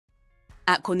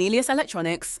At Cornelius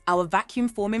Electronics, our vacuum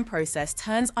forming process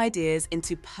turns ideas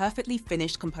into perfectly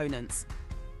finished components.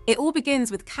 It all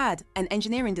begins with CAD and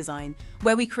engineering design,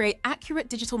 where we create accurate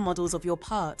digital models of your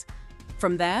part.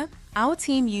 From there, our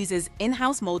team uses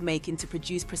in-house mold making to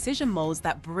produce precision molds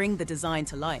that bring the design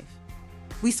to life.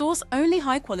 We source only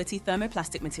high-quality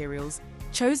thermoplastic materials,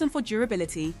 chosen for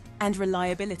durability and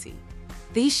reliability.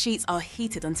 These sheets are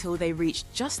heated until they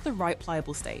reach just the right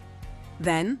pliable state.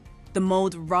 Then, the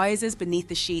mold rises beneath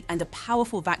the sheet and a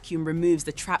powerful vacuum removes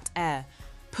the trapped air,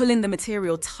 pulling the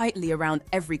material tightly around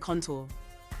every contour.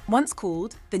 Once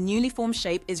cooled, the newly formed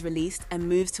shape is released and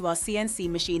moves to our CNC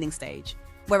machining stage,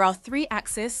 where our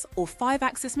 3-axis or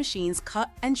 5-axis machines cut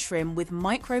and trim with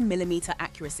micro-millimetre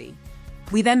accuracy.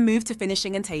 We then move to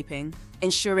finishing and taping,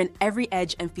 ensuring every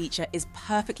edge and feature is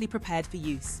perfectly prepared for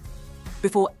use.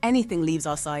 Before anything leaves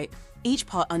our site, each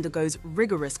part undergoes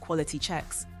rigorous quality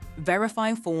checks,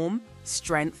 verifying form,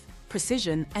 strength,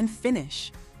 precision, and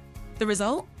finish. The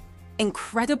result?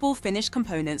 Incredible finished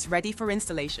components ready for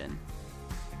installation.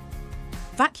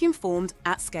 Vacuum formed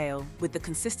at scale with the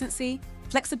consistency,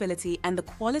 flexibility, and the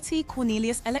quality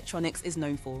Cornelius Electronics is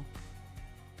known for.